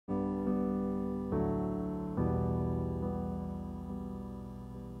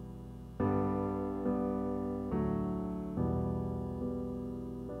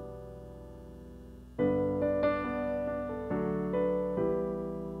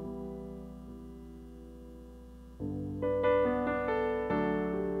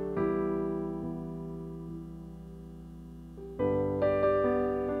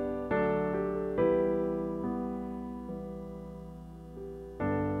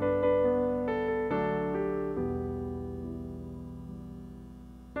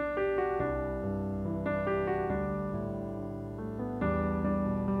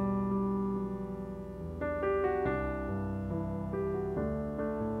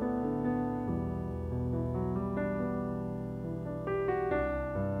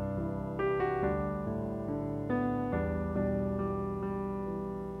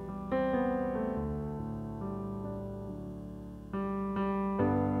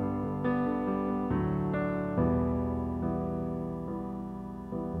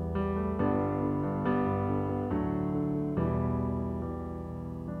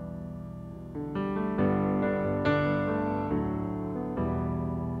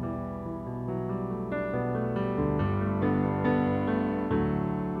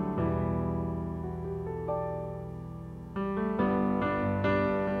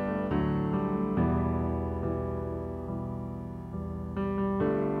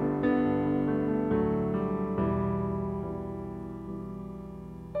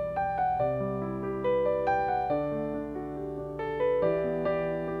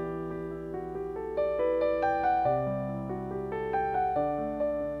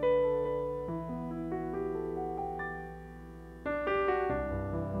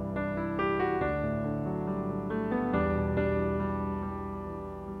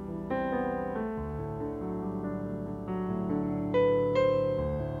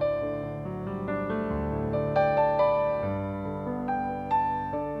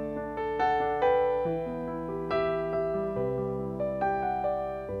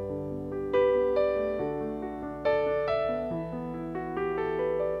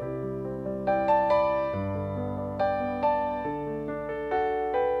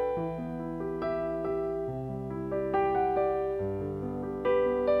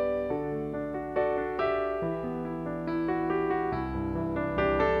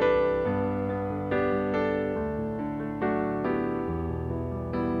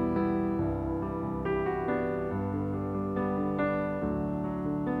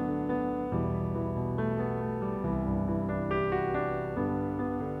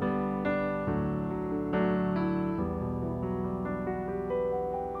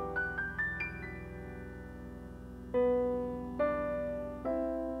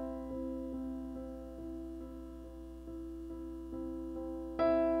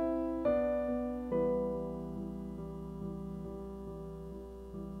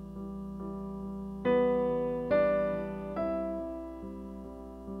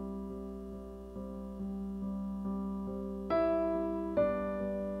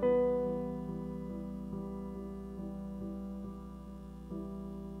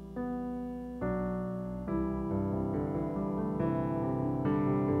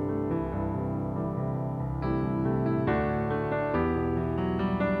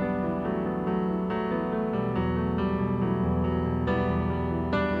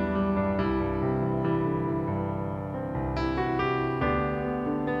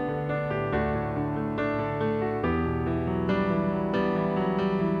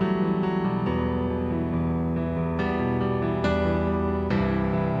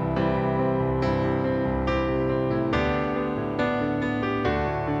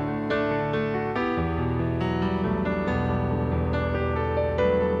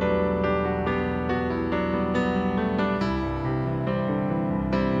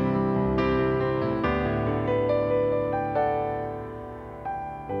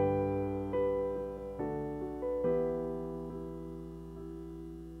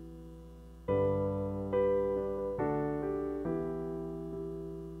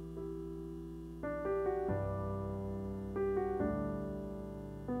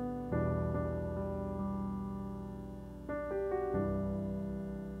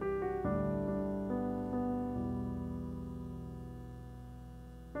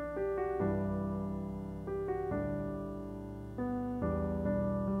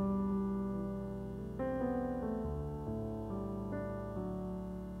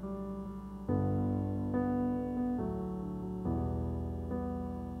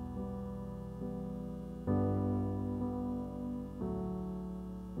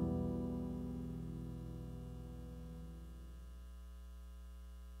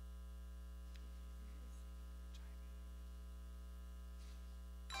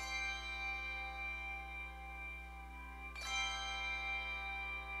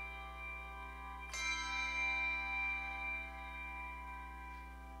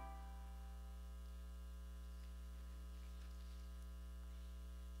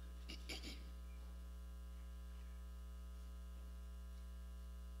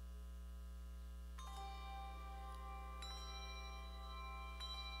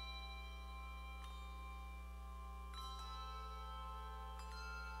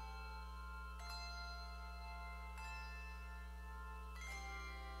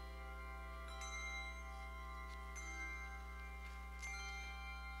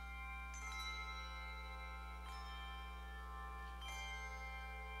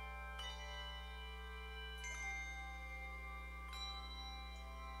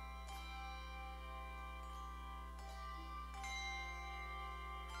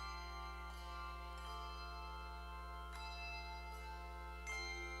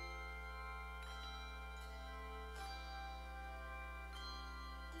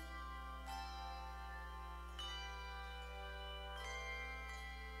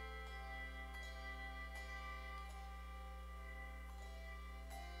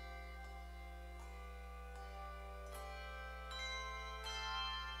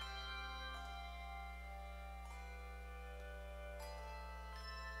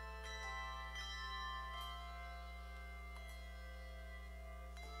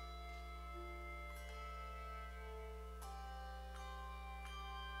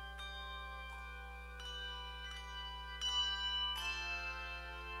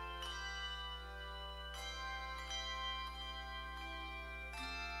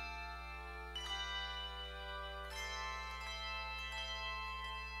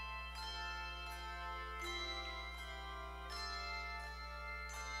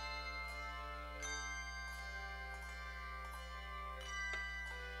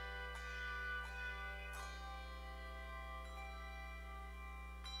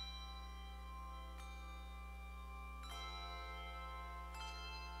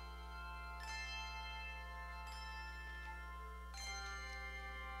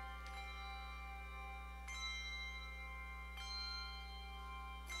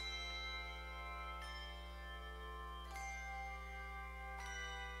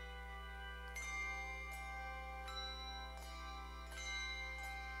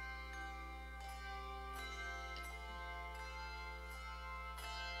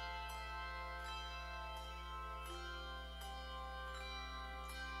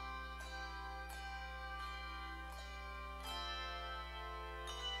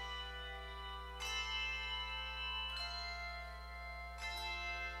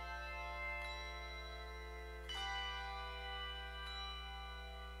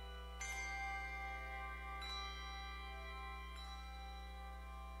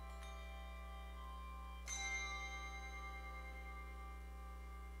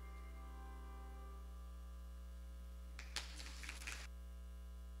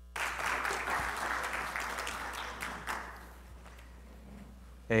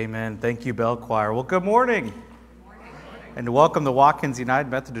Amen. Thank you, Bell Choir. Well, good morning. And welcome to Watkins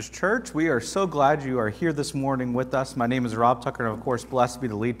United Methodist Church. We are so glad you are here this morning with us. My name is Rob Tucker, and of course, blessed to be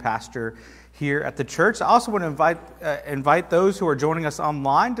the lead pastor here at the church. I also want to invite those who are joining us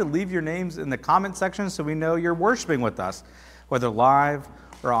online to leave your names in the comment section so we know you're worshiping with us, whether live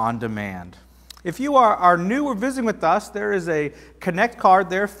or on demand. If you are new or visiting with us, there is a Connect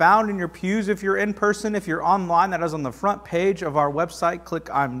card there found in your pews. If you're in person, if you're online, that is on the front page of our website. Click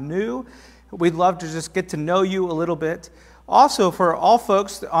I'm New. We'd love to just get to know you a little bit. Also, for all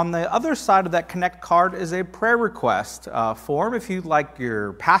folks, on the other side of that Connect card is a prayer request form. If you'd like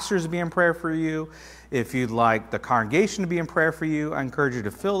your pastors to be in prayer for you, if you'd like the congregation to be in prayer for you, I encourage you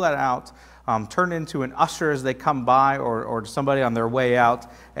to fill that out. Turn into an usher as they come by or somebody on their way out,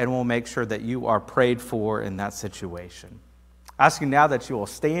 and we'll make sure that you are prayed for in that situation. Asking now that you will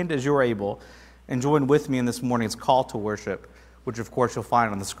stand as you're able and join with me in this morning's call to worship, which of course you'll find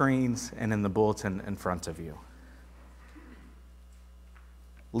on the screens and in the bulletin in front of you.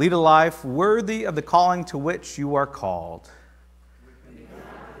 Lead a life worthy of the calling to which you are called.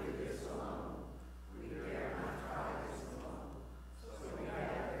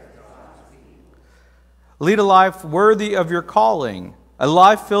 Lead a life worthy of your calling, a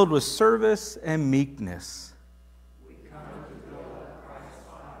life filled with service and meekness. We come to build up Christ's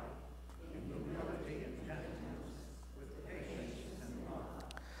body in humility and gentleness, with patience and love.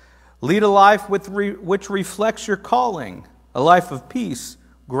 Lead a life which reflects your calling, a life of peace,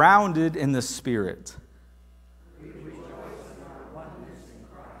 grounded in the Spirit. We rejoice in our oneness in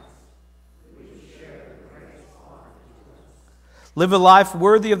Christ. We share the grace offered to us. Live a life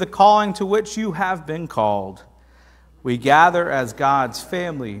worthy of the calling to which you have been called. We gather as God's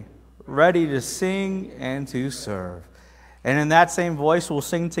family, ready to sing and to serve. And in that same voice, we'll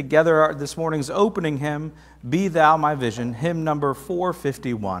sing together this morning's opening hymn, Be Thou My Vision, hymn number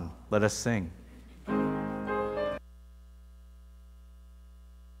 451. Let us sing.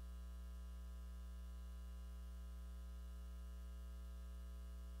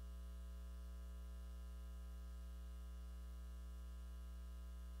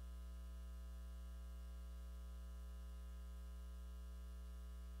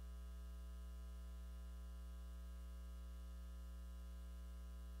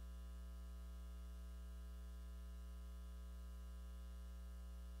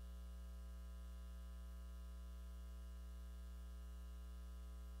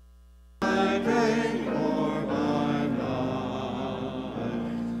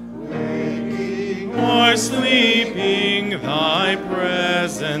 Sleeping, thy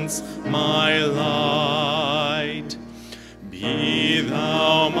presence, my light. Be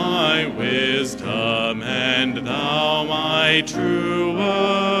thou my wisdom, and thou my true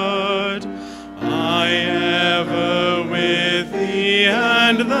word. I ever with thee,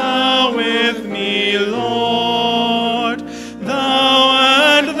 and thou with me, Lord.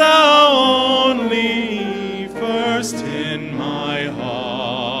 Thou and thou only, first in my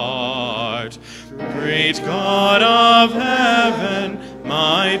heart. Great God of heaven,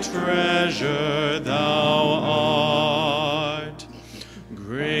 my treasure thou art.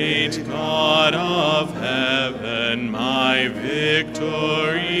 Great God of heaven, my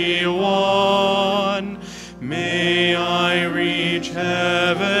victory won. May I reach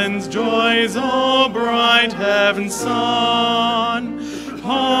heaven's joys, O bright heaven's sun.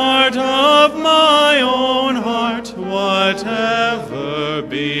 Heart of my own heart, whatever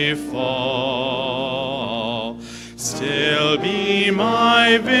befall, still be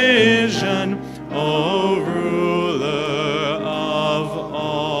my vision, O ruler of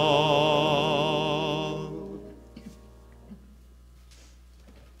all.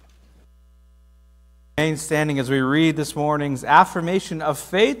 Remain standing as we read this morning's affirmation of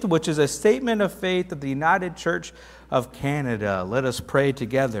faith, which is a statement of faith of the United Church of Canada. Let us pray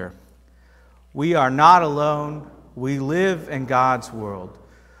together. We are not alone. We live in God's world.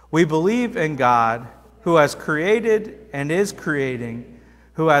 We believe in God, who has created and is creating,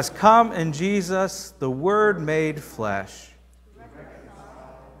 who has come in Jesus, the Word made flesh,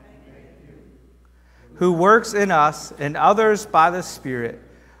 who works in us and others by the Spirit.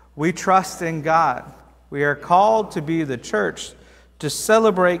 We trust in God. We are called to be the church, to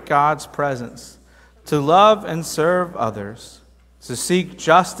celebrate God's presence, to love and serve others, to seek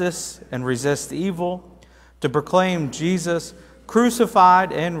justice and resist evil, to proclaim Jesus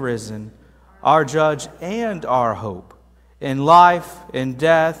crucified and risen, our judge and our hope, in life, in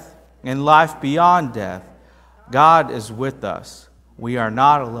death, in life beyond death. God is with us. We are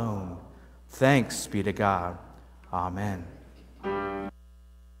not alone. Thanks be to God. Amen.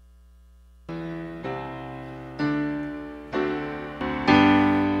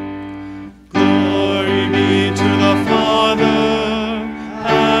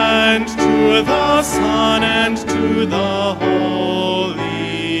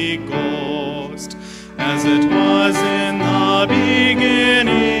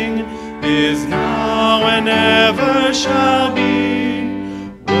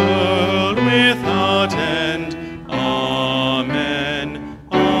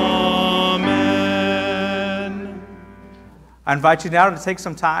 I invite you now to take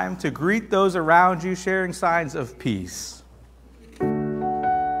some time to greet those around you, sharing signs of peace.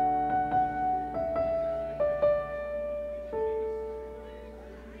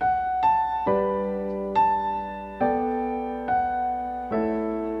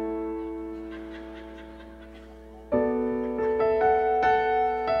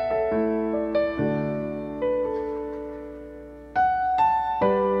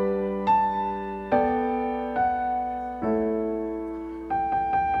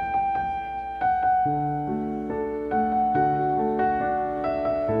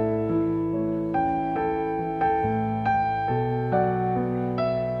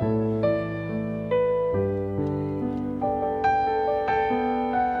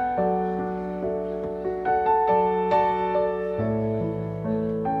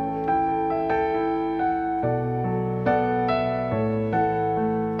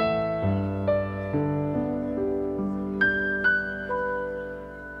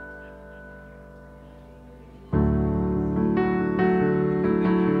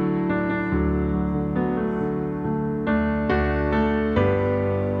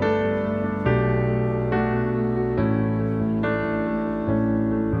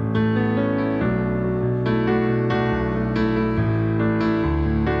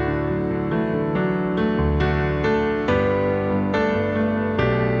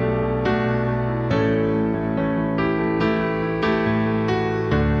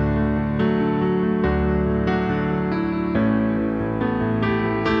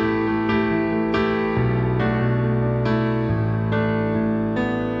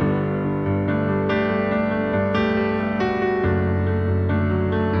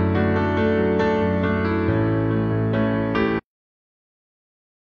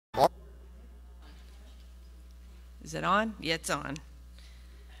 Is it on? Yeah, it's on.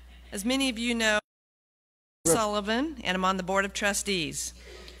 As many of you know, I'm Sullivan, and I'm on the Board of Trustees.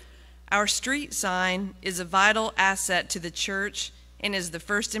 Our street sign is a vital asset to the church and is the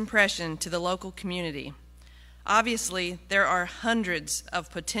first impression to the local community. Obviously, there are hundreds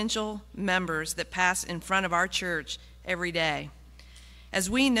of potential members that pass in front of our church every day. As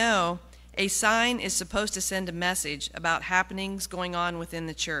we know, a sign is supposed to send a message about happenings going on within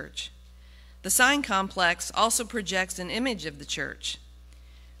the church. The sign complex also projects an image of the church.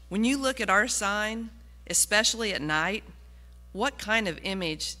 When you look at our sign, especially at night, what kind of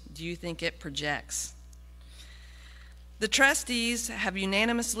image do you think it projects? The trustees have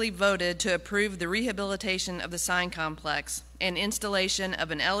unanimously voted to approve the rehabilitation of the sign complex and installation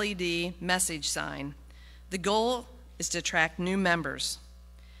of an LED message sign. The goal is to attract new members.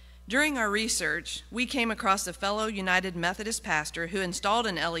 During our research, we came across a fellow United Methodist pastor who installed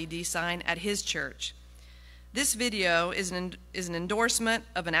an LED sign at his church. This video is an endorsement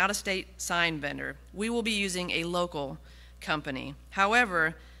of an out-of-state sign vendor. We will be using a local company.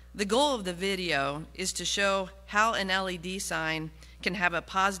 However, the goal of the video is to show how an LED sign can have a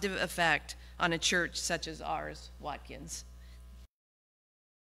positive effect on a church such as ours, Watkins.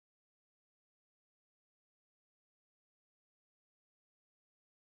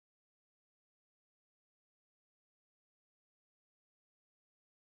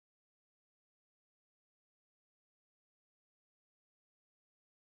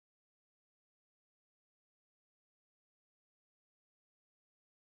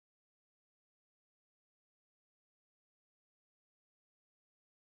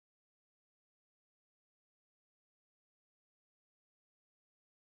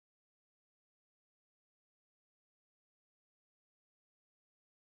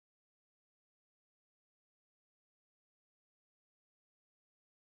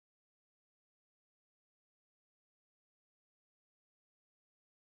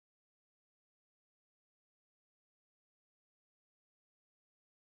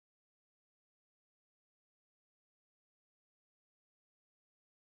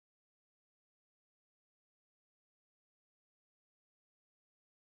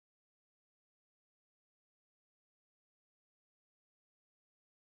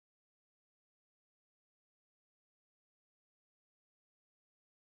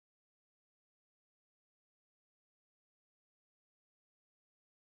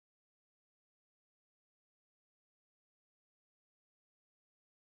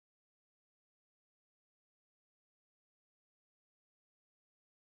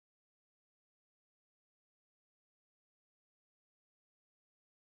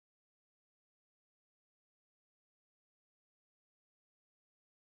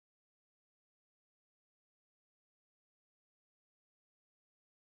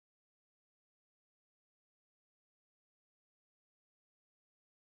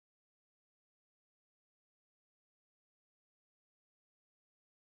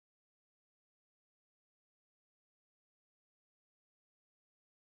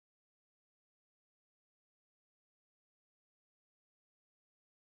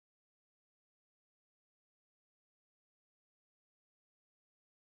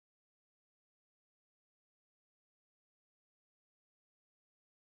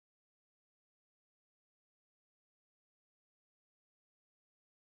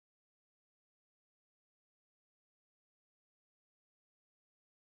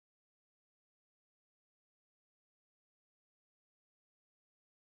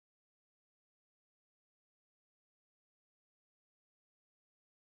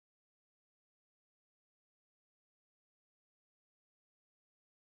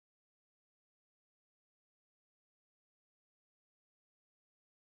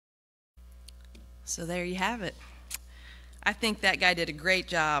 So there you have it. I think that guy did a great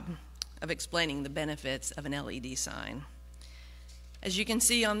job of explaining the benefits of an LED sign. As you can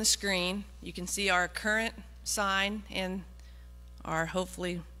see on the screen, you can see our current sign and our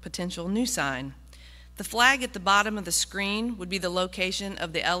hopefully potential new sign. The flag at the bottom of the screen would be the location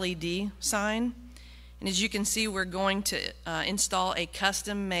of the LED sign. And as you can see, we're going to install a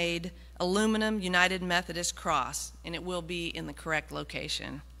custom-made aluminum United Methodist cross, and it will be in the correct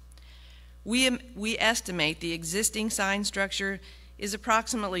location. We estimate the existing sign structure is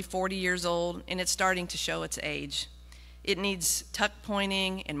approximately 40 years old, and it's starting to show its age. It needs tuck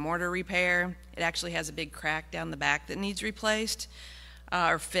pointing and mortar repair. It actually has a big crack down the back that needs replaced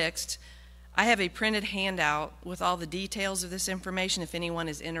or fixed. I have a printed handout with all the details of this information if anyone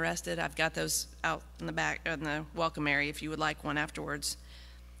is interested. I've got those out in the back in the welcome area if you would like one afterwards.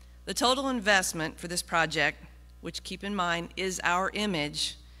 The total investment for this project, which keep in mind is our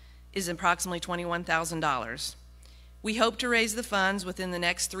image, is approximately $21,000. We hope to raise the funds within the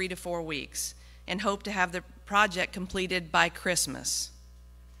next 3 to 4 weeks and hope to have the project completed by Christmas.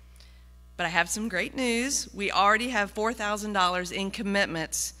 But I have some great news. We already have $4,000 in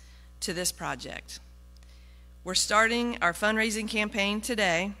commitments to this project. We're starting our fundraising campaign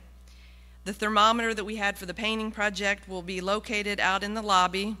today. The thermometer that we had for the painting project will be located out in the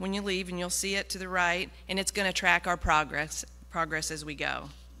lobby when you leave, and you'll see it to the right, and it's going to track our progress as we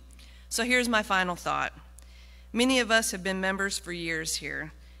go. So here's my final thought. Many of us have been members for years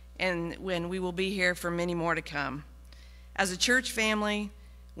here, and when we will be here for many more to come. As a church family,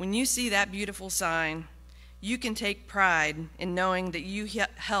 when you see that beautiful sign, you can take pride in knowing that you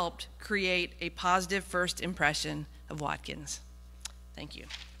helped create a positive first impression of Watkins. Thank you.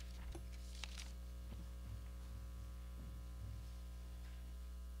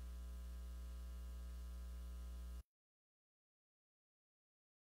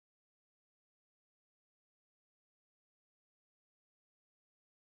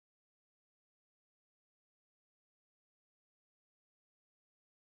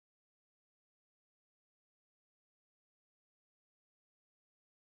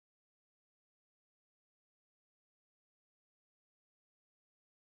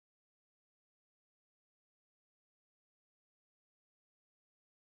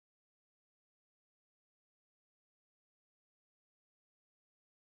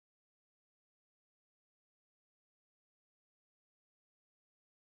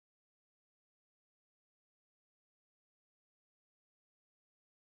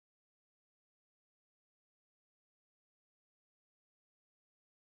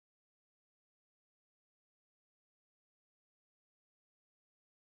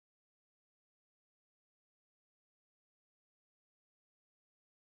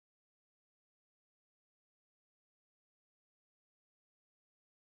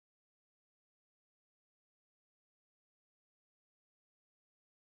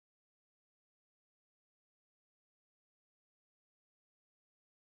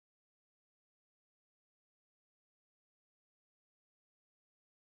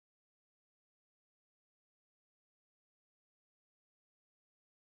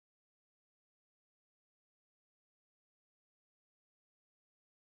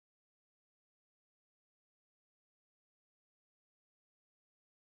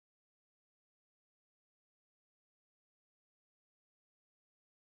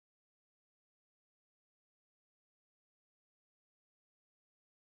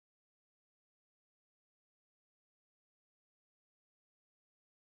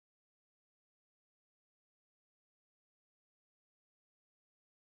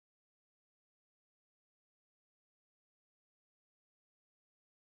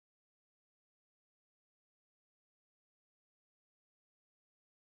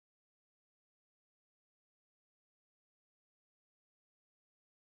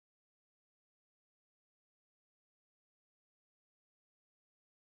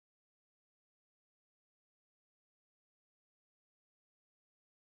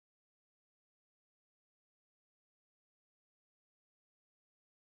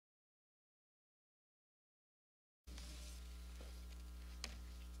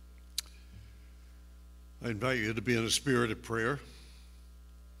 I invite you to be in a spirit of prayer.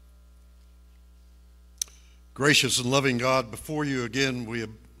 Gracious and loving God, before you again,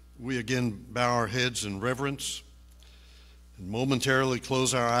 we again bow our heads in reverence and momentarily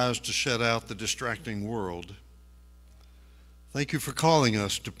close our eyes to shut out the distracting world. Thank you for calling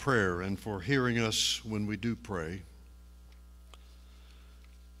us to prayer and for hearing us when we do pray.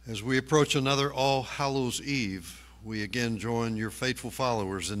 As we approach another All Hallows Eve, we again join your faithful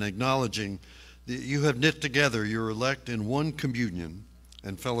followers in acknowledging that you have knit together your elect in one communion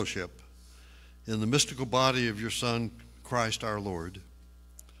and fellowship, in the mystical body of your Son, Christ our Lord.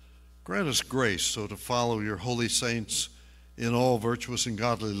 Grant us grace so to follow your holy saints in all virtuous and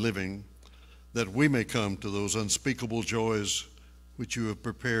godly living, that we may come to those unspeakable joys which you have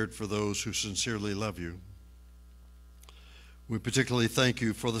prepared for those who sincerely love you. We particularly thank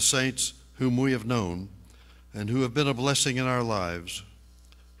you for the saints whom we have known and who have been a blessing in our lives,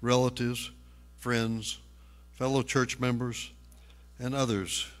 relatives, friends, fellow church members, and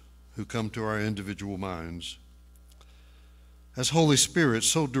others who come to our individual minds. As Holy Spirit,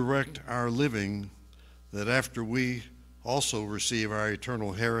 so direct our living that after we also receive our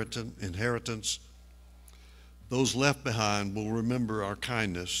eternal inheritance, those left behind will remember our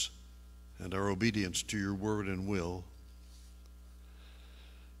kindness and our obedience to your word and will.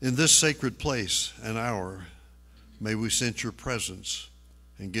 In this sacred place and hour, may we sense your presence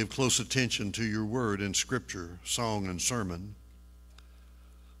and give close attention to your word in scripture, song, and sermon.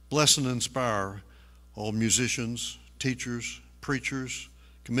 Bless and inspire all musicians, teachers, preachers,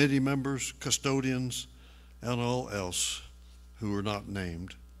 committee members, custodians, and all else who are not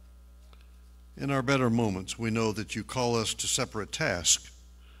named. In our better moments, we know that you call us to separate tasks,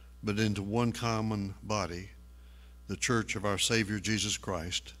 but into one common body, the church of our Savior Jesus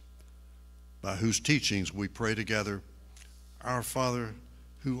Christ, by whose teachings we pray together, Our Father,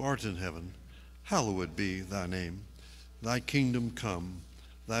 who art in heaven, hallowed be thy name. Thy kingdom come,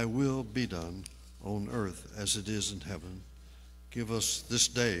 thy will be done on earth as it is in heaven. Give us this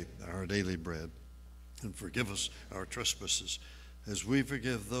day our daily bread, and forgive us our trespasses, as we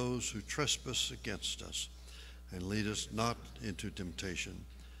forgive those who trespass against us. And lead us not into temptation,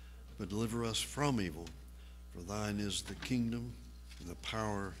 but deliver us from evil. For thine is the kingdom, and the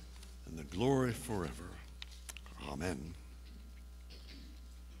power, and the glory forever. Amen.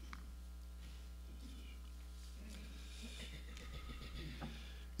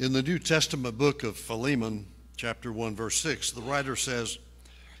 In the New Testament book of Philemon, chapter 1, verse 6, the writer says,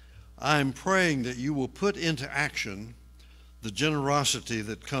 I am praying that you will put into action the generosity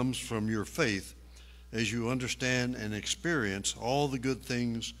that comes from your faith as you understand and experience all the good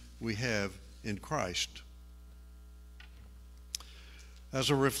things we have in Christ. As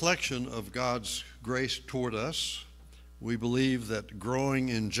a reflection of God's grace toward us, we believe that growing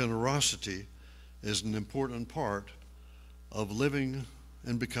in generosity is an important part of living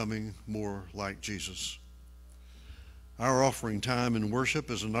and becoming more like Jesus. Our offering time in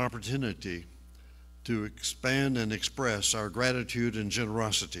worship is an opportunity to expand and express our gratitude and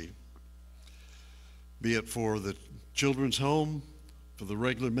generosity, be it for the children's home, for the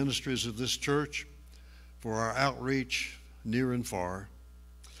regular ministries of this church, for our outreach near and far.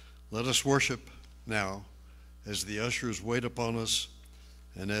 Let us worship now as the ushers wait upon us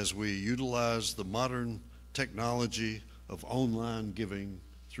and as we utilize the modern technology of online giving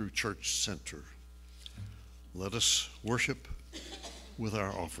through Church Center. Let us worship with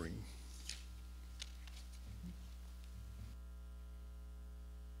our offering.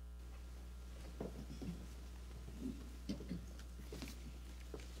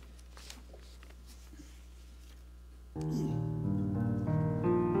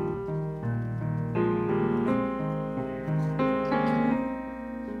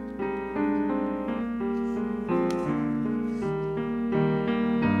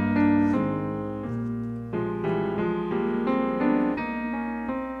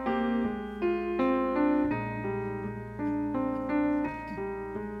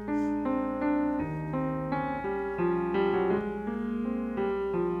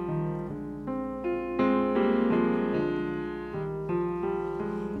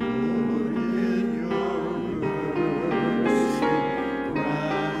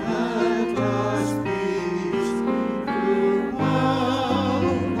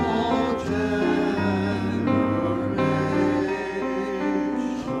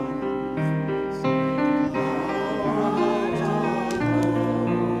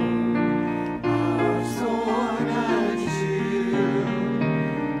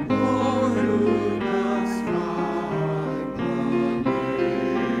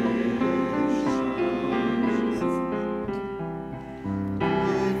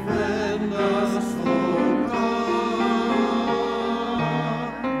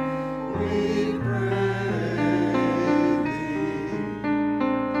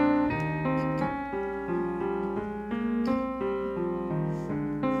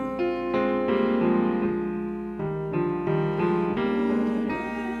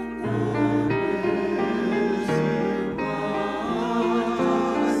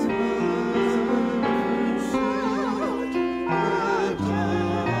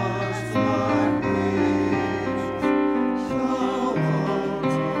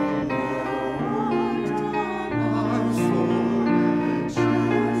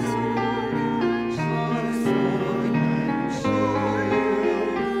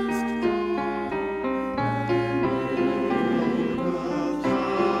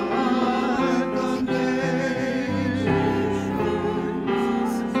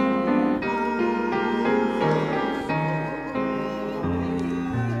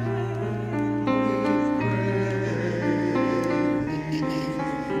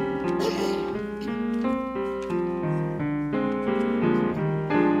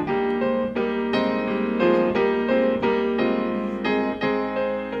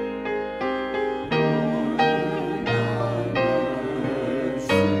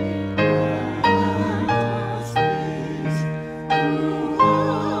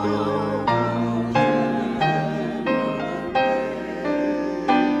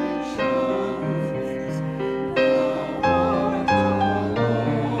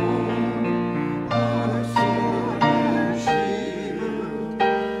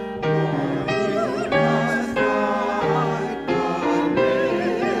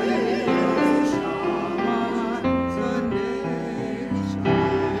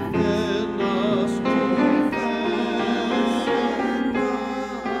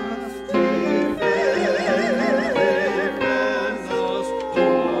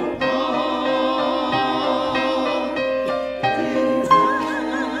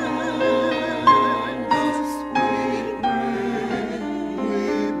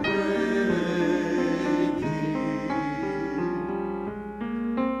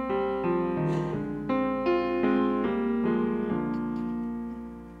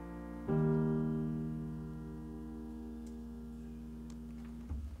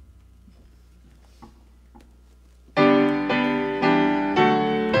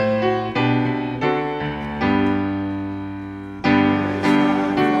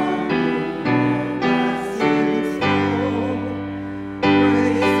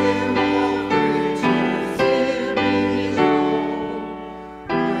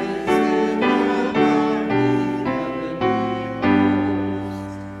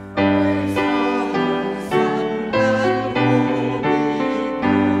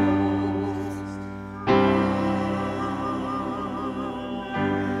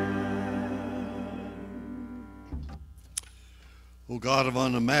 God of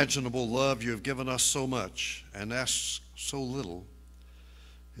unimaginable love, you have given us so much and asked so little.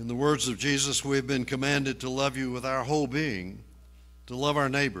 In the words of Jesus, we have been commanded to love you with our whole being, to love our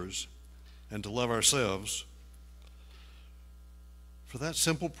neighbors, and to love ourselves. For that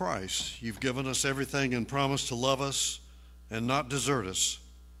simple price, you've given us everything and promised to love us and not desert us.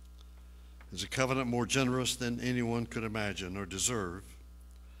 It's a covenant more generous than anyone could imagine or deserve.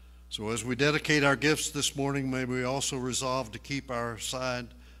 So as we dedicate our gifts this morning, may we also resolve to keep our side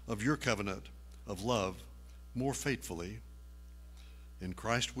of your covenant of love more faithfully. In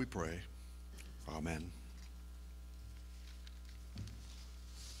Christ we pray. Amen.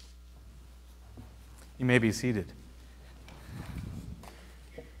 You may be seated.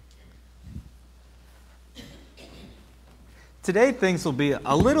 Today things will be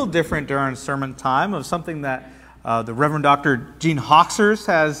a little different during sermon time of something that the Reverend Dr. Jean Hawxhurst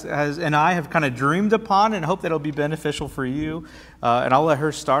and I have kind of dreamed upon, and hope that it'll be beneficial for you. And I'll let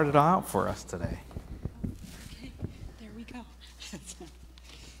her start it out for us today. Okay, there we go.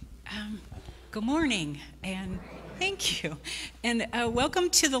 Good morning, and thank you. And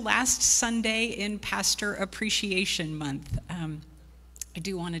welcome to the last Sunday in Pastor Appreciation Month. I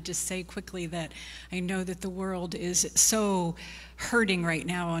do want to just say quickly that I know that the world is so hurting right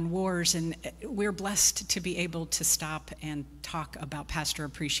now on wars, and we're blessed to be able to stop and talk about Pastor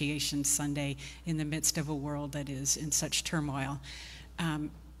Appreciation Sunday in the midst of a world that is in such turmoil.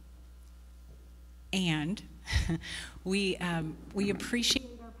 And we appreciate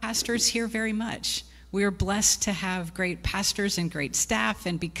our pastors here very much. We are blessed to have great pastors and great staff,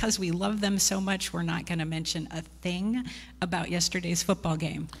 and because we love them so much, we're not going to mention a thing about yesterday's football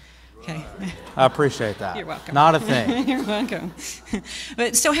game. Okay. I appreciate that. You're welcome. Not a thing. You're welcome.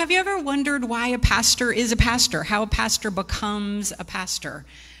 But so have you ever wondered why a pastor is a pastor, how a pastor becomes a pastor?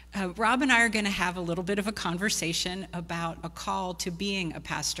 Rob and I are going to have a little bit of a conversation about a call to being a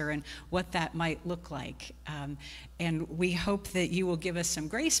pastor and what that might look like. And we hope that you will give us some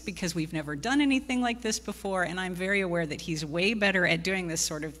grace because we've never done anything like this before, and I'm very aware that he's way better at doing this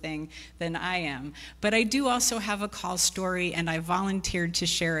sort of thing than I am. But I do also have a call story, and I volunteered to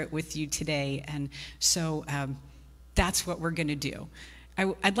share it with you today, and so that's what we're going to do.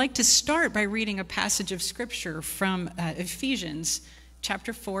 I'd like to start by reading a passage of Scripture from Ephesians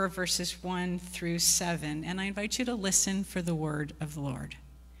chapter 4, verses 1 through 7, and I invite you to listen for the word of the Lord.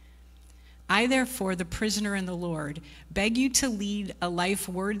 I, therefore, the prisoner in the Lord, beg you to lead a life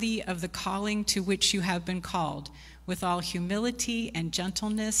worthy of the calling to which you have been called, with all humility and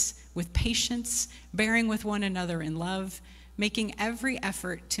gentleness, with patience, bearing with one another in love, making every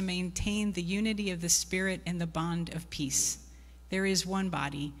effort to maintain the unity of the Spirit in the bond of peace. There is one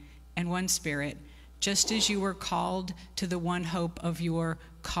body and one Spirit, just as you were called to the one hope of your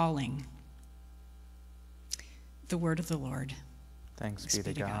calling. The word of the Lord. Thanks be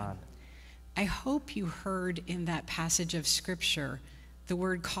to God. I hope you heard in that passage of Scripture the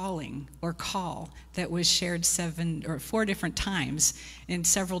word calling or call that was shared 4 different times in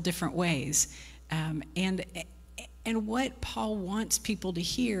several different ways. And what Paul wants people to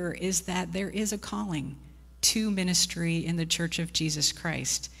hear is that there is a calling to ministry in the Church of Jesus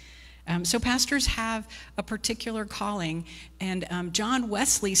Christ. So pastors have a particular calling, and John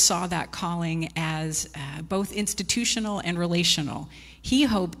Wesley saw that calling as both institutional and relational. He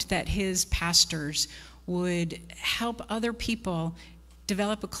hoped that his pastors would help other people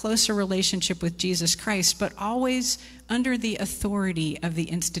develop a closer relationship with Jesus Christ, but always under the authority of the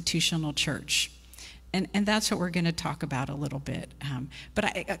institutional church. And that's what we're going to talk about a little bit.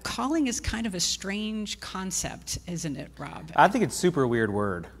 But calling is kind of a strange concept, isn't it, Rob? I think it's a super weird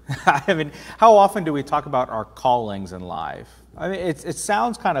word. I mean, how often do we talk about our callings in life? I mean, it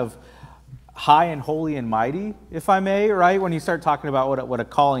sounds kind of high and holy and mighty, if I may, right? When you start talking about what a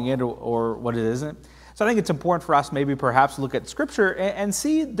calling is or what it isn't. So I think it's important for us maybe perhaps to look at Scripture and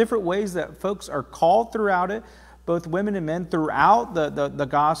see different ways that folks are called throughout it, both women and men, throughout the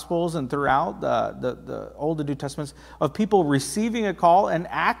Gospels and throughout the Old and New Testaments, of people receiving a call and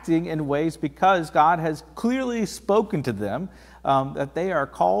acting in ways because God has clearly spoken to them that they are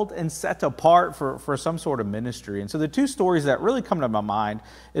called and set apart for some sort of ministry. And so the 2 stories that really come to my mind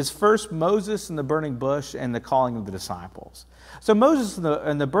is first Moses and the burning bush and the calling of the disciples. So Moses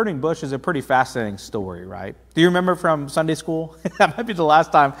and the burning bush is a pretty fascinating story, right? Do you remember from Sunday school? That might be the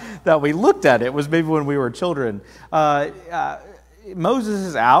last time that we looked at it, was maybe when we were children. Moses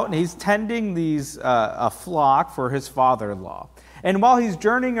is out and he's tending a flock for his father-in-law. And while he's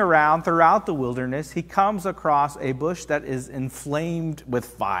journeying around throughout the wilderness, he comes across a bush that is inflamed with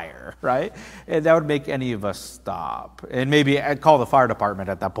fire, right? And that would make any of us stop. And maybe I'd call the fire department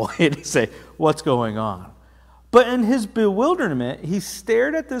at that point and say, what's going on? But in his bewilderment, he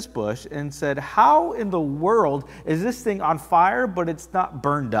stared at this bush and said, how in the world is this thing on fire, but it's not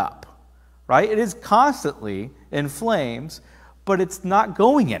burned up? Right? It is constantly in flames, but it's not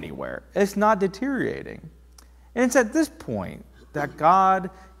going anywhere. It's not deteriorating. And it's at this point that God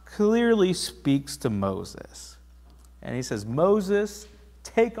clearly speaks to Moses. And he says, Moses,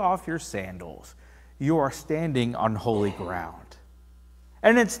 take off your sandals. You are standing on holy ground.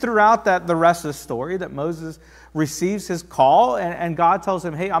 And it's throughout the rest of the story that Moses receives his call, and God tells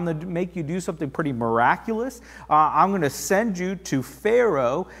him, hey, I'm going to make you do something pretty miraculous. I'm going to send you to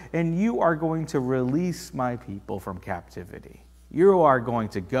Pharaoh, and you are going to release my people from captivity. You are going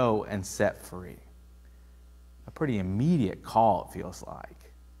to go and set free. A pretty immediate call, it feels like.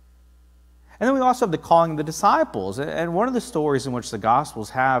 And then we also have the calling of the disciples. And one of the stories in which the Gospels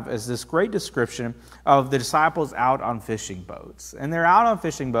have is this great description of the disciples out on fishing boats. And they're out on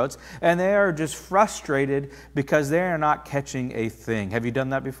fishing boats, and they are just frustrated because they are not catching a thing. Have you done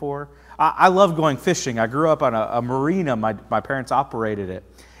that before? I love going fishing. I grew up on a marina. My parents operated it.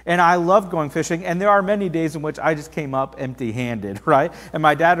 And I loved going fishing. And there are many days in which I just came up empty-handed, right? And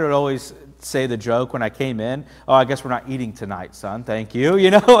my dad would always say the joke when I came in, oh, I guess we're not eating tonight, son. Thank you.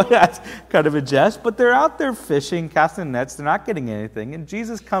 You know, that's kind of a jest. But they're out there fishing, casting nets. They're not getting anything. And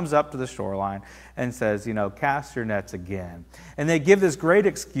Jesus comes up to the shoreline and says, you know, cast your nets again. And they give this great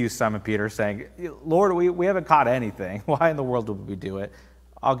excuse, Simon Peter, saying, Lord, we haven't caught anything. Why in the world would we do it?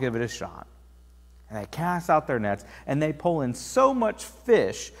 I'll give it a shot. And they cast out their nets, and they pull in so much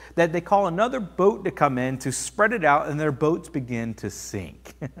fish that they call another boat to come in to spread it out, and their boats begin to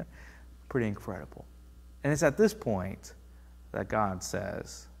sink. Pretty incredible. And it's at this point that God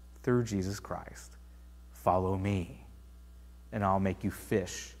says, through Jesus Christ, follow me, and I'll make you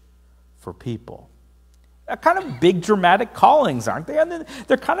fish for people. Kind of big dramatic callings, aren't they? And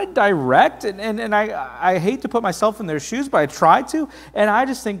they're kind of direct, and I hate to put myself in their shoes, but I try to, and I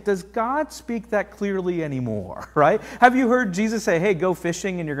just think, does God speak that clearly anymore, right? Have you heard Jesus say, hey, go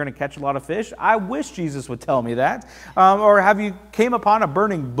fishing and you're going to catch a lot of fish? I wish Jesus would tell me that. Or have you came upon a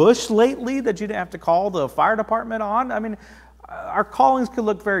burning bush lately that you didn't have to call the fire department on? I mean, our callings could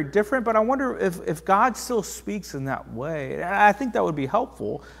look very different, but I wonder if God still speaks in that way. And I think that would be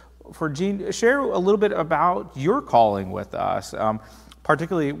helpful for Gene. Share a little bit about your calling with us,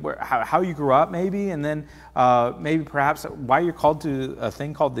 particularly how you grew up maybe, and then maybe perhaps why you're called to a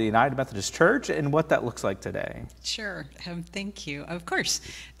thing called the United Methodist Church and what that looks like today. Sure. Thank you. Of course.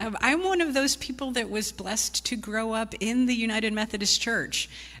 I'm one of those people that was blessed to grow up in the United Methodist Church.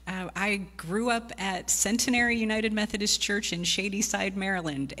 I grew up at Centenary United Methodist Church in Shadyside,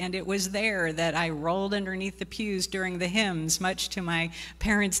 Maryland, and it was there that I rolled underneath the pews during the hymns, much to my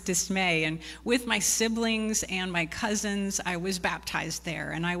parents' dismay. And with my siblings and my cousins, I was baptized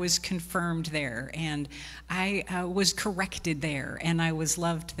there, and I was confirmed there, and I was corrected there, and I was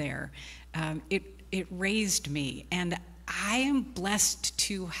loved there. It raised me, and I am blessed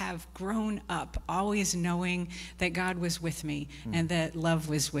to have grown up always knowing that God was with me and that love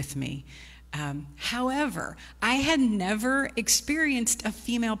was with me. However, I had never experienced a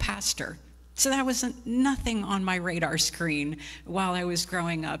female pastor. So that was nothing on my radar screen while I was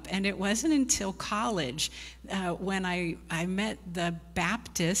growing up. And it wasn't until college when I met the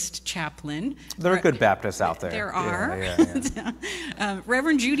Baptist chaplain. There are good Baptists out there. There are. Yeah.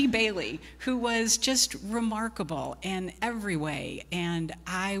 Reverend Judy Bailey, who was just remarkable in every way. And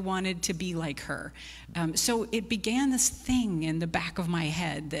I wanted to be like her. So it began this thing in the back of my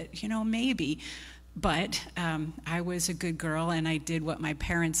head that, you know, maybe. But I was a good girl, and I did what my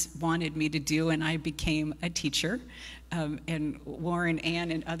parents wanted me to do, and I became a teacher. And Warren, Ann,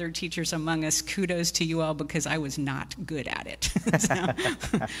 and other teachers among us, kudos to you all, because I was not good at it.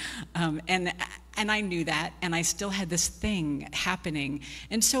 And I knew that, and I still had this thing happening.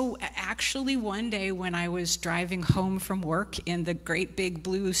 And so actually one day when I was driving home from work in the great big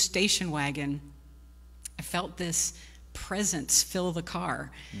blue station wagon, I felt this presence fill the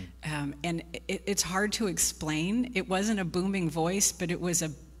car. And it's hard to explain. It wasn't a booming voice, but it was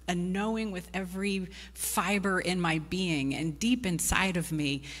a knowing with every fiber in my being and deep inside of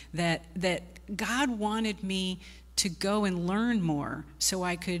me that God wanted me to go and learn more so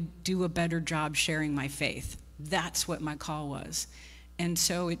I could do a better job sharing my faith. That's what my call was. And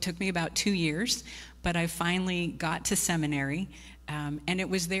so it took me about 2 years, but I finally got to seminary, and it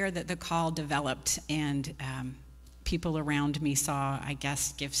was there that the call developed, and people around me saw, I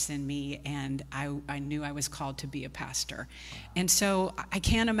guess, gifts in me, and I knew I was called to be a pastor. And so I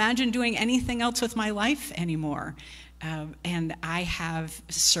can't imagine doing anything else with my life anymore. And I have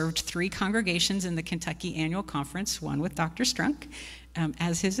served 3 congregations in the Kentucky Annual Conference, one with Dr. Strunk,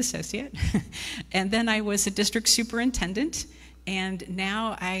 as his associate. And then I was a district superintendent. And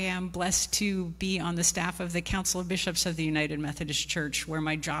now I am blessed to be on the staff of the Council of Bishops of the United Methodist Church, where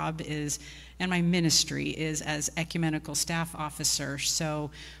my job is, and my ministry is as ecumenical staff officer. So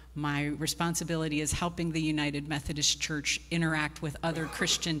my responsibility is helping the United Methodist Church interact with other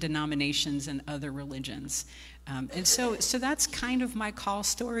Christian denominations and other religions. And so that's kind of my call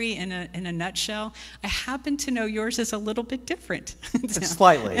story in a nutshell. I happen to know yours is a little bit different.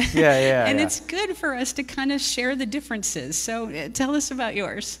 Slightly, yeah. And it's good for us to kind of share the differences. So tell us about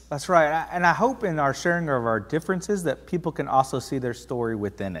yours. That's right. And I hope in our sharing of our differences that people can also see their story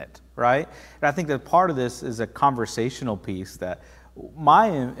within it, right? And I think that part of this is a conversational piece that my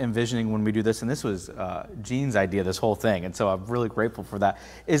envisioning when we do this, and this was Gene's idea, this whole thing, and so I'm really grateful for that,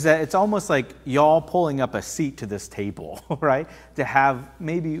 is that it's almost like y'all pulling up a seat to this table, right? To have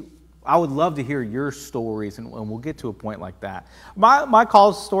maybe, I would love to hear your stories, and we'll get to a point like that. My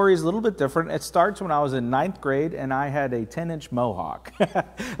college story is a little bit different. It starts when I was in 9th grade, and I had a 10-inch mohawk.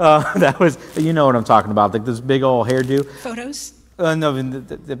 That was, you know what I'm talking about, like this big old hairdo. Photos? No,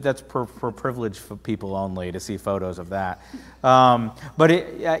 that's for privilege for people only to see photos of that.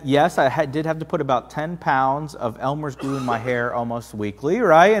 But yes, I did have to put about 10 pounds of Elmer's glue in my hair almost weekly,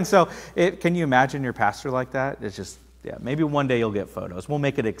 right? And so, can you imagine your pastor like that? It's just, yeah, maybe one day you'll get photos. We'll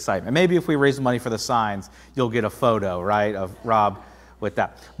make it excitement. Maybe if we raise money for the signs, you'll get a photo, right, of Rob with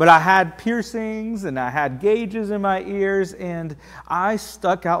that. But I had piercings and I had gauges in my ears, and I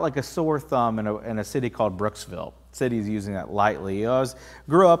stuck out like a sore thumb in a city called Brooksville. City's using that lightly. I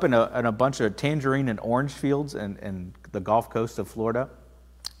grew up in a bunch of tangerine and orange fields in the Gulf Coast of Florida.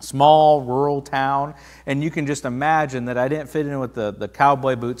 Small rural town, and you can just imagine that I didn't fit in with the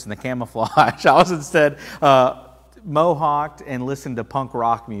cowboy boots and the camouflage. I was instead mohawked and listened to punk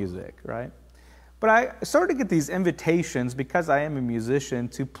rock music, right? But I started to get these invitations, because I am a musician,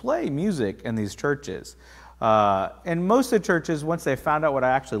 to play music in these churches. And most of the churches, once they found out what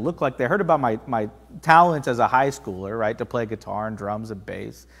I actually looked like, they heard about my talent as a high schooler, right, to play guitar and drums and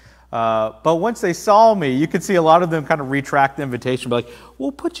bass. But once they saw me, you could see a lot of them kind of retract the invitation, be like,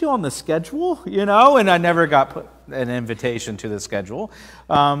 we'll put you on the schedule, you know, and I never got put an invitation to the schedule.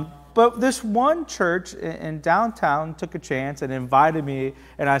 But this one church in downtown took a chance and invited me,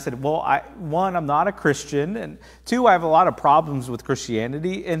 and I said, well, one, I'm not a Christian, and two, I have a lot of problems with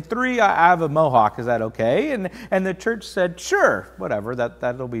Christianity, and three, I have a mohawk. Is that okay? And the church said, sure, whatever,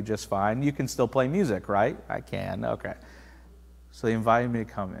 that'll be just fine. You can still play music, right? I can, okay. So they invited me to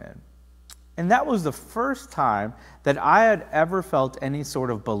come in. And that was the first time that I had ever felt any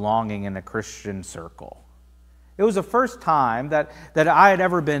sort of belonging in a Christian circle. It was the first time that I had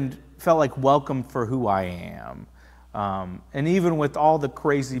ever felt like welcomed for who I am. And even with all the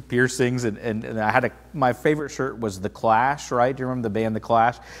crazy piercings, and I had my favorite shirt was The Clash, right? Do you remember the band The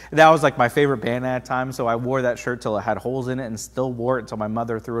Clash? That was like my favorite band at that time, so I wore that shirt till it had holes in it and still wore it until my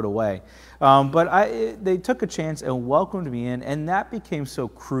mother threw it away. But they took a chance and welcomed me in, and that became so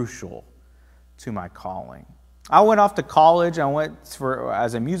crucial to my calling. I went off to college. I went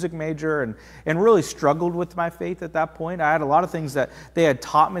as a music major and really struggled with my faith at that point. I had a lot of things that they had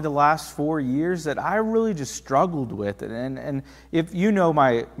taught me the last 4 years that I really just struggled with. And if you know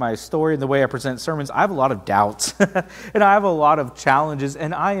my story and the way I present sermons, I have a lot of doubts and I have a lot of challenges,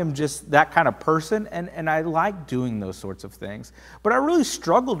 and I am just that kind of person, and I like doing those sorts of things. But I really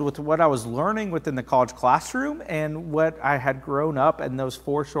struggled with what I was learning within the college classroom and what I had grown up in those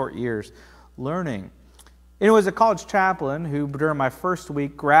 4 short years learning. And it was a college chaplain who, during my first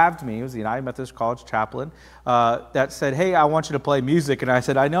week, grabbed me. It was the United Methodist College chaplain that said, hey, I want you to play music. And I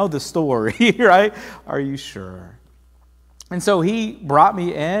said, I know the story, right? Are you sure? And so he brought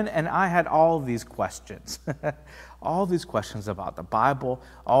me in, and I had all of these questions. All these questions about the Bible,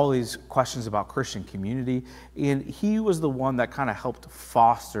 all these questions about Christian community. And he was the one that kind of helped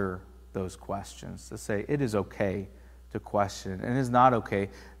foster those questions, to say it is okay to question, and it is not okay.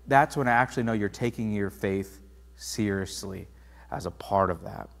 That's when I actually know you're taking your faith seriously as a part of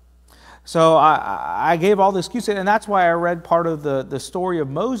that. So I gave all the excuses, and that's why I read part of the story of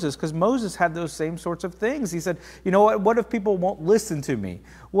Moses, because Moses had those same sorts of things. He said, you know what if people won't listen to me?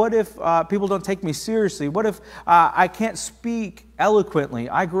 What if people don't take me seriously? What if I can't speak eloquently?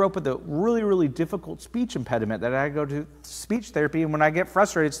 I grew up with a really, really difficult speech impediment that I go to speech therapy, and when I get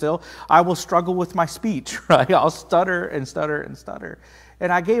frustrated still, I will struggle with my speech, right? I'll stutter and stutter and stutter.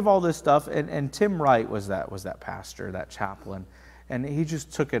 And I gave all this stuff, and Tim Wright was that pastor, that chaplain, and he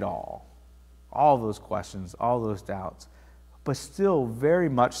just took it all those questions, all those doubts, but still very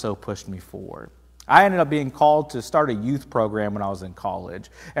much so pushed me forward. I ended up being called to start a youth program when I was in college,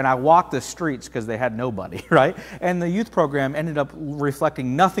 and I walked the streets because they had nobody, right? And the youth program ended up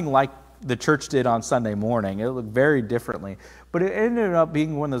reflecting nothing like the church did on Sunday morning. It looked very differently, but it ended up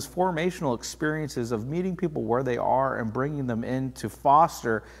being one of those formational experiences of meeting people where they are and bringing them in to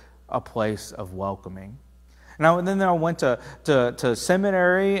foster a place of welcoming. And then I went to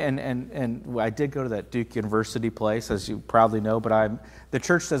seminary, and I did go to that Duke University place, as you probably know, but the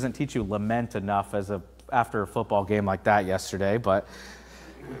church doesn't teach you lament enough after a football game like that yesterday. But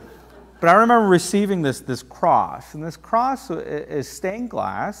I remember receiving this cross, and this cross is stained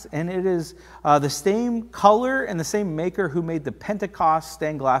glass, and it is the same color and the same maker who made the Pentecost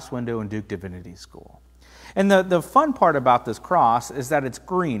stained glass window in Duke Divinity School. And the fun part about this cross is that it's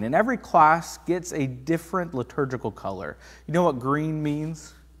green, and every class gets a different liturgical color. You know what green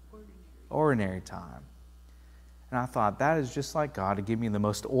means? Ordinary time. And I thought, that is just like God to give me the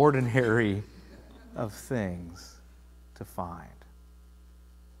most ordinary of things to find.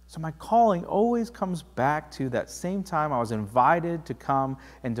 So my calling always comes back to that same time I was invited to come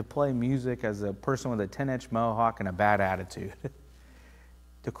and to play music as a person with a 10-inch mohawk and a bad attitude.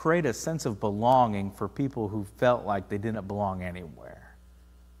 To create a sense of belonging for people who felt like they didn't belong anywhere.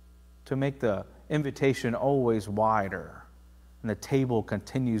 To make the invitation always wider, and the table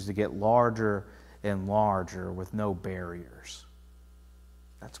continues to get larger and larger with no barriers.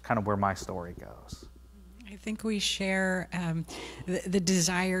 That's kind of where my story goes. I think we share the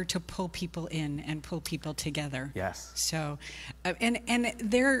desire to pull people in and pull people together. Yes. So, and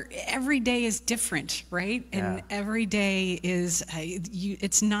every day is different, right? And Yeah. every day is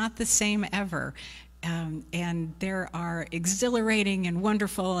it's not the same ever. And there are exhilarating and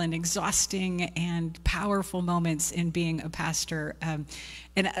wonderful and exhausting and powerful moments in being a pastor.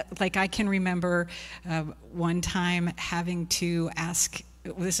 Like I can remember one time having to ask.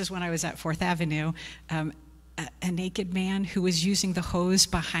 This is when I was at 4th Avenue, a naked man who was using the hose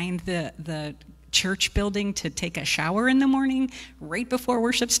behind the church building to take a shower in the morning right before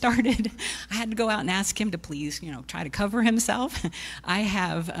worship started. I had to go out and ask him to please, try to cover himself. I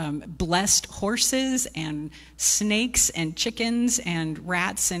have blessed horses and snakes and chickens and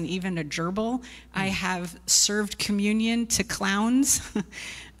rats and even a gerbil. I have served communion to clowns.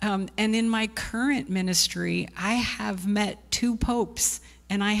 And in my current ministry, I have met 2 popes,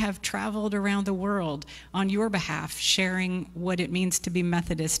 and I have traveled around the world on your behalf, sharing what it means to be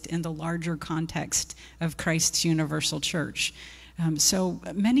Methodist in the larger context of Christ's universal church. So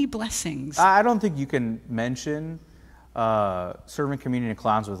many blessings. I don't think you can mention serving communion to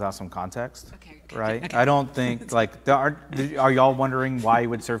clowns without some context, right? Okay. I don't think, are y'all wondering why you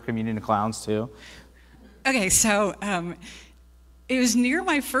would serve communion to clowns too? Okay, so it was near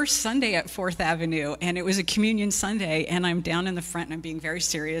my first Sunday at 4th Avenue, and it was a communion Sunday, and I'm down in the front, and I'm being very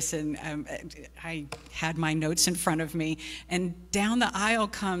serious, and I had my notes in front of me, and down the aisle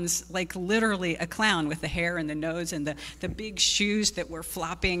comes, literally a clown with the hair and the nose and the big shoes that were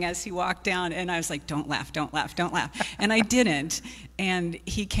flopping as he walked down, and I was like, don't laugh, don't laugh, don't laugh, and I didn't, and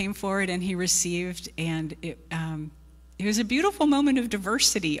he came forward, and he received, and it was a beautiful moment of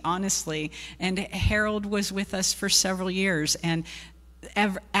diversity, honestly, and Harold was with us for several years, and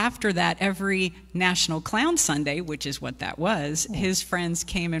after that, every National Clown Sunday, which is what that was, his friends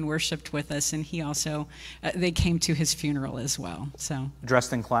came and worshiped with us, and he also, they came to his funeral as well. So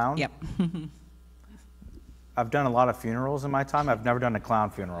dressed in clown? Yep. I've done a lot of funerals in my time. I've never done a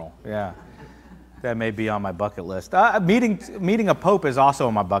clown funeral. Yeah. That may be on my bucket list. Meeting a pope is also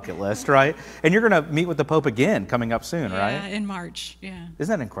on my bucket list, right? And you're going to meet with the pope again coming up soon, right? Yeah, in March, yeah.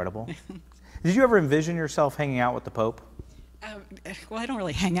 Isn't that incredible? Did you ever envision yourself hanging out with the pope? Well, I don't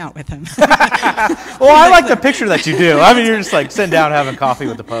really hang out with him. Well, I like the picture that you do. I mean, you're just sitting down having coffee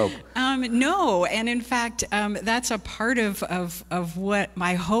with the pope. No, and in fact, that's a part of what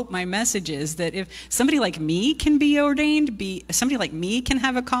my hope, my message is, that if somebody like me can be ordained, somebody like me can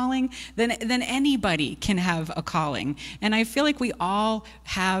have a calling, then anybody can have a calling. And I feel like we all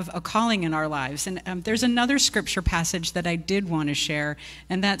have a calling in our lives. And there's another scripture passage that I did want to share,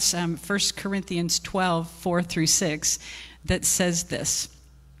 and that's 1 Corinthians 12, 4 through 6, that says this: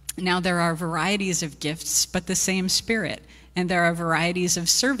 "Now there are varieties of gifts, but the same Spirit. And there are varieties of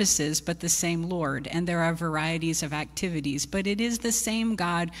services, but the same Lord. And there are varieties of activities, but it is the same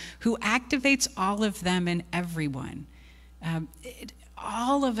God who activates all of them in everyone."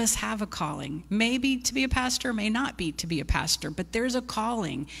 All of us have a calling. Maybe to be a pastor, may not be to be a pastor, but there's a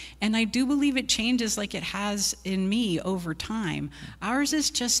calling. And I do believe it changes like it has in me over time. Ours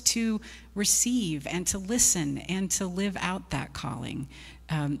is just to receive and to listen and to live out that calling.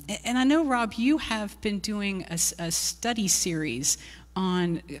 And I know, Rob, you have been doing a study series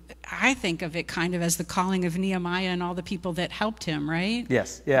on, I think of it kind of as the calling of Nehemiah and all the people that helped him, right?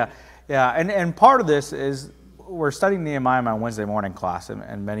 Yes, yeah. And part of this is we're studying Nehemiah in my Wednesday morning class,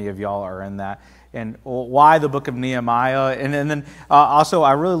 and many of y'all are in that. And why the book of Nehemiah? And then also,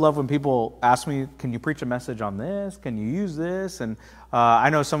 I really love when people ask me, can you preach a message on this? Can you use this? And I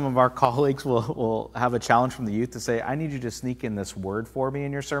know some of our colleagues will have a challenge from the youth to say, I need you to sneak in this word for me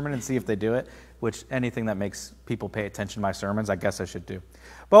in your sermon and see if they do it, which anything that makes people pay attention to my sermons, I guess I should do.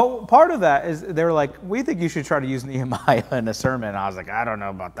 But part of that is they're like, we think you should try to use Nehemiah in a sermon. And I was like, I don't know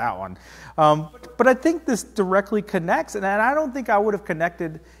about that one. But I think this directly connects, and I don't think I would have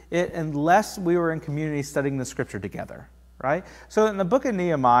connected it unless we were in community studying the scripture together, right? So in the book of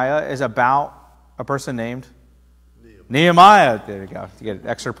Nehemiah is about a person named Nehemiah. There you go. You get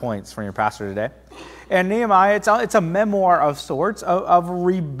extra points from your pastor today. And Nehemiah, it's a memoir of sorts of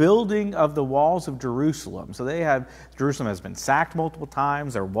rebuilding of the walls of Jerusalem. So Jerusalem has been sacked multiple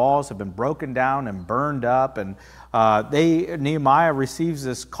times. Their walls have been broken down and burned up. And Nehemiah receives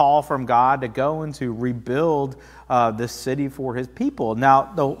this call from God to go and to rebuild this city for his people.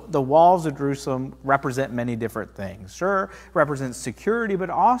 Now, the walls of Jerusalem represent many different things. Sure, it represents security, but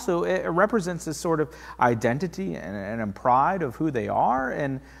also it represents this sort of identity and pride of who they are.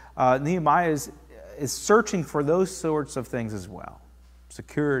 And Nehemiah is searching for those sorts of things as well.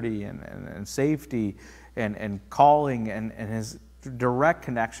 Security and safety and calling and his direct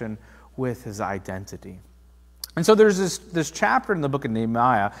connection with his identity. And so there's this chapter in the book of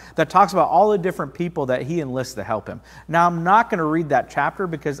Nehemiah that talks about all the different people that he enlists to help him. Now, I'm not going to read that chapter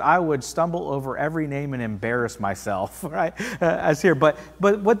because I would stumble over every name and embarrass myself, right, as here. But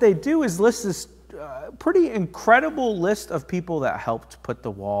what they do is list this pretty incredible list of people that helped put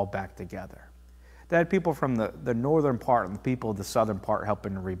the wall back together. They had people from the northern part and the people of the southern part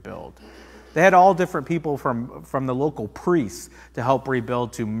helping to rebuild. They had all different people from the local priests to help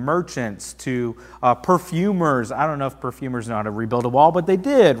rebuild, to merchants, to perfumers. I don't know if perfumers know how to rebuild a wall, but they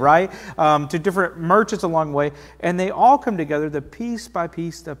did, right? To different merchants along the way. And they all come together to piece by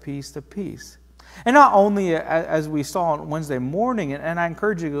piece to piece to piece. And not only, as we saw on Wednesday morning, and I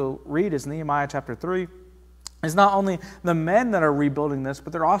encourage you to go read, is Nehemiah chapter 3, it's not only the men that are rebuilding this,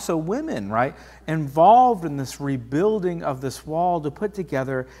 but they're also women, right? Involved in this rebuilding of this wall to put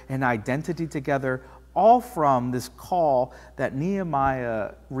together an identity together, all from this call that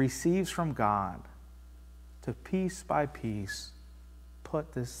Nehemiah receives from God to piece by piece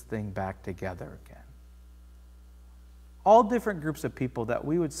put this thing back together again. All different groups of people that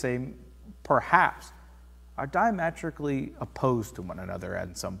we would say perhaps are diametrically opposed to one another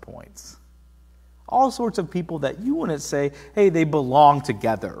at some points. All sorts of people that you wouldn't say, hey, they belong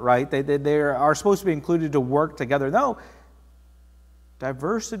together, right? They are supposed to be included to work together. No.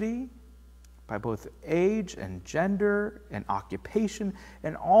 Diversity by both age and gender and occupation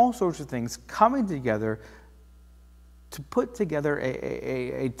and all sorts of things coming together to put together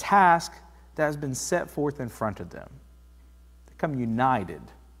a task that has been set forth in front of them. They come united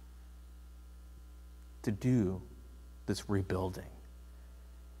to do this rebuilding.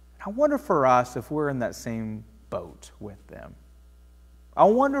 I wonder for us if we're in that same boat with them. I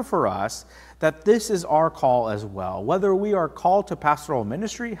wonder for us that this is our call as well. Whether we are called to pastoral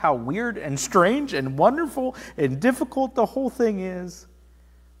ministry, how weird and strange and wonderful and difficult the whole thing is,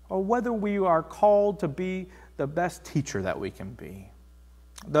 or whether we are called to be the best teacher that we can be,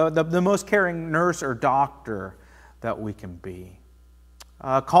 the most caring nurse or doctor that we can be.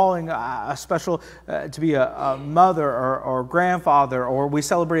 Calling a special to be a mother or grandfather, or we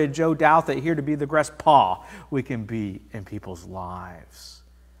celebrated Joe Douthit here to be the grandpa we can be in people's lives.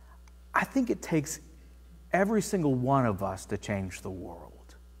 I think it takes every single one of us to change the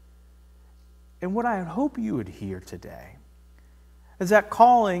world. And what I hope you would hear today is that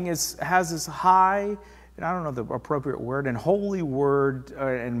calling has this high, and I don't know the appropriate word, and holy word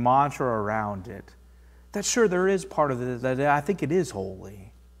and mantra around it. That sure, there is part of it that I think it is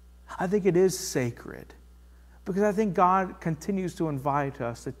holy. I think it is sacred. Because I think God continues to invite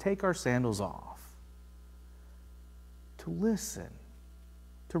us to take our sandals off, to listen,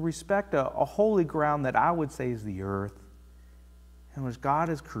 to respect a holy ground that I would say is the earth, and which God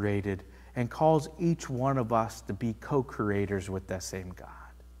has created and calls each one of us to be co-creators with that same God.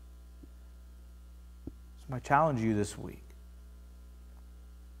 So my challenge to you this week,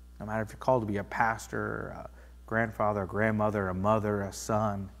 no matter if you're called to be a pastor, a grandfather, a grandmother, a mother, a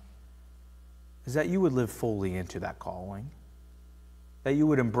son, is that you would live fully into that calling. That you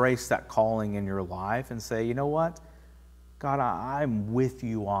would embrace that calling in your life and say, you know what? God, I'm with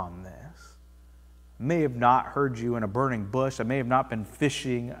you on this. I may have not heard you in a burning bush. I may have not been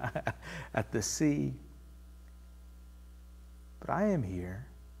fishing at the sea. but I am here.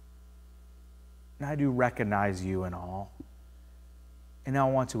 And I do recognize you in all. And I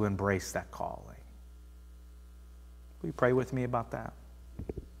want to embrace that calling. Will you pray with me about that?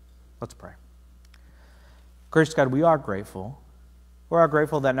 Let's pray. Gracious God, we are grateful. We are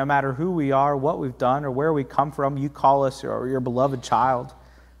grateful that no matter who we are, what we've done, or where we come from, you call us your beloved child.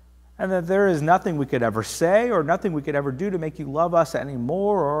 And that there is nothing we could ever say or nothing we could ever do to make you love us any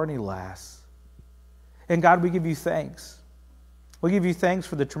more or any less. And God, we give you thanks. We give you thanks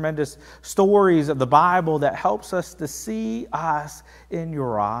for the tremendous stories of the Bible that helps us to see us in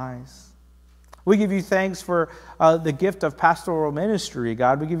your eyes. We give you thanks for the gift of pastoral ministry,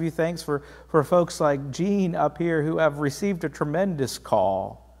 God. We give you thanks for folks like Jean up here who have received a tremendous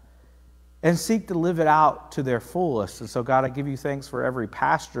call and seek to live it out to their fullest. And so, God, I give you thanks for every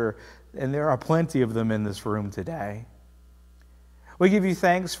pastor, and there are plenty of them in this room today. We give you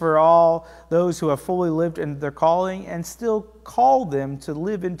thanks for all those who have fully lived in their calling and still call them to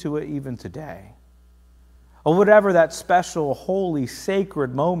live into it even today. Or whatever that special, holy,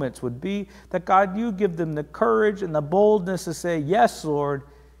 sacred moments would be, that God, you give them the courage and the boldness to say, yes, Lord,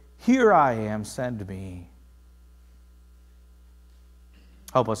 here I am, send me.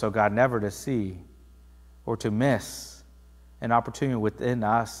 Help us, oh God, never to see or to miss an opportunity within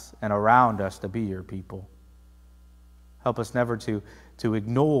us and around us to be your people. Help us never to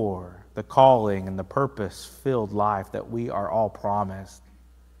ignore the calling and the purpose-filled life that we are all promised,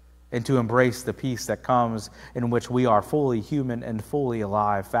 and to embrace the peace that comes in which we are fully human and fully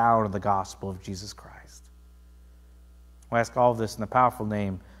alive, found in the gospel of Jesus Christ. We ask all of this in the powerful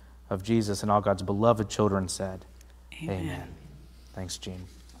name of Jesus, and all God's beloved children said, Amen. Thanks, Gene.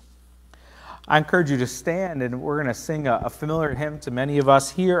 I encourage you to stand, and we're going to sing a familiar hymn to many of us,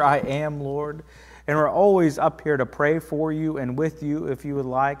 Here I Am, Lord. And we're always up here to pray for you and with you if you would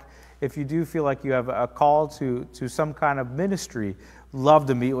like. If you do feel like you have a call to some kind of ministry, love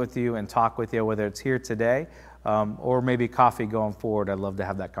to meet with you and talk with you, whether it's here today or maybe coffee going forward. I'd love to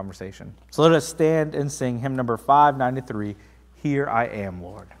have that conversation. So let us stand and sing hymn number 593, Here I Am,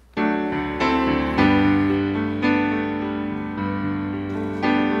 Lord.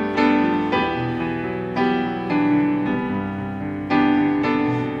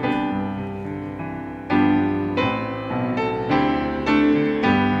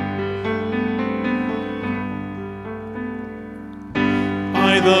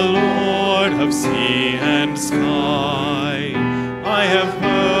 The Lord of sea and sky, I have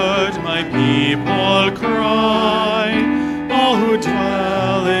heard my people cry, all who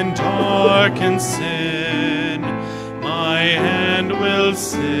dwell in dark and sin, my hand will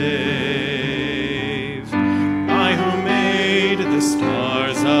save. I who made the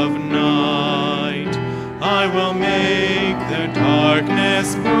stars of night, I will make their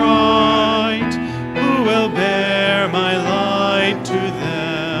darkness bright, who will bear my light to them.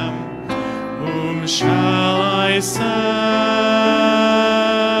 Whom shall I send?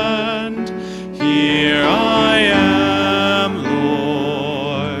 Here I am,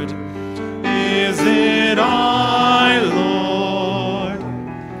 Lord. Is it I, Lord?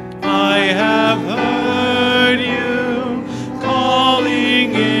 I have heard you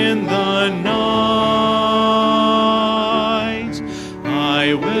calling in the night.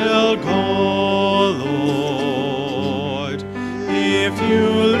 I will go, Lord, if you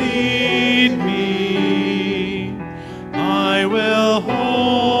lead me. I will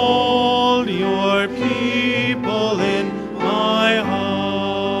hold your people in my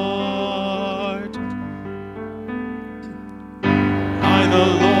heart. I, the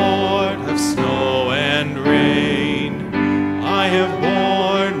Lord of snow and rain, I have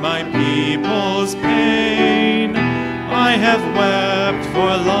borne my people's pain. I have wept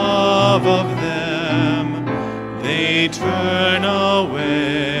for love of them. They turn away.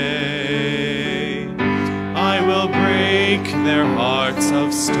 I will break their hearts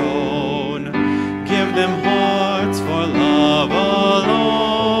of stone, give them hearts for love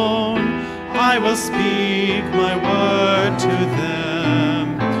alone. I will speak my word to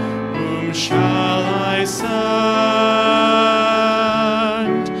them. Whom shall I send?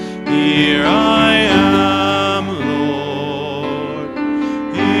 Here I am, Lord.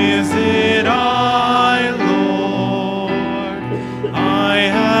 Is it I, Lord? I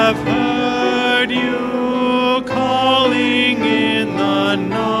have heard you calling in the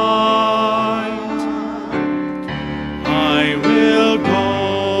night. I will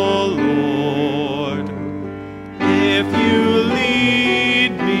go, Lord, if you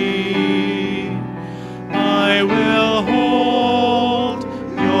lead me. I will hold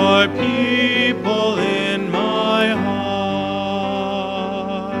your people in my heart.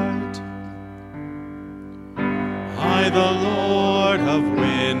 I, the Lord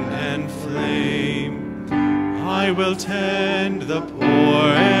tend the poor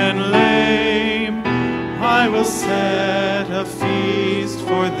and lame. I will set a feast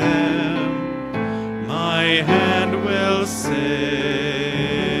for them. My hand will save.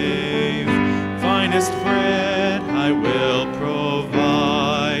 Finest bread I will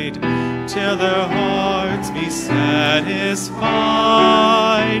provide, till their hearts be satisfied.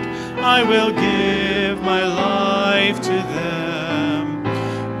 I will give my life to them.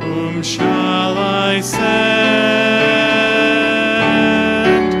 Whom shall I send?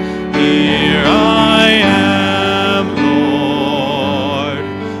 Here I am, Lord.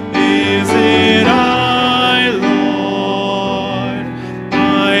 Is it I, Lord?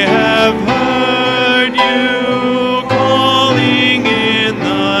 I have heard you calling in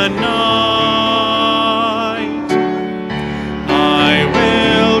the night. I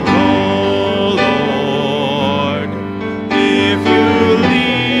will go, Lord, if you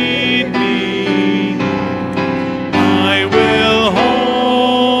lead me. I will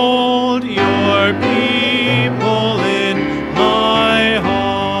hold your people in my heart.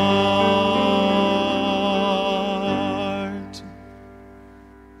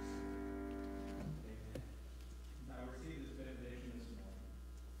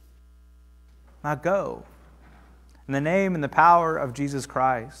 Now go in the name and the power of Jesus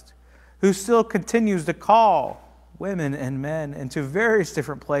Christ, who still continues to call women and men into various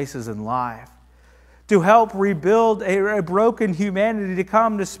different places in life, to help rebuild a broken humanity, to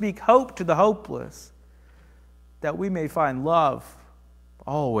come to speak hope to the hopeless, that we may find love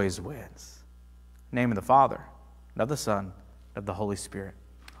always wins. In the name of the Father, and of the Son, and of the Holy Spirit.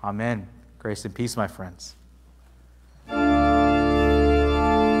 Amen. Grace and peace, my friends.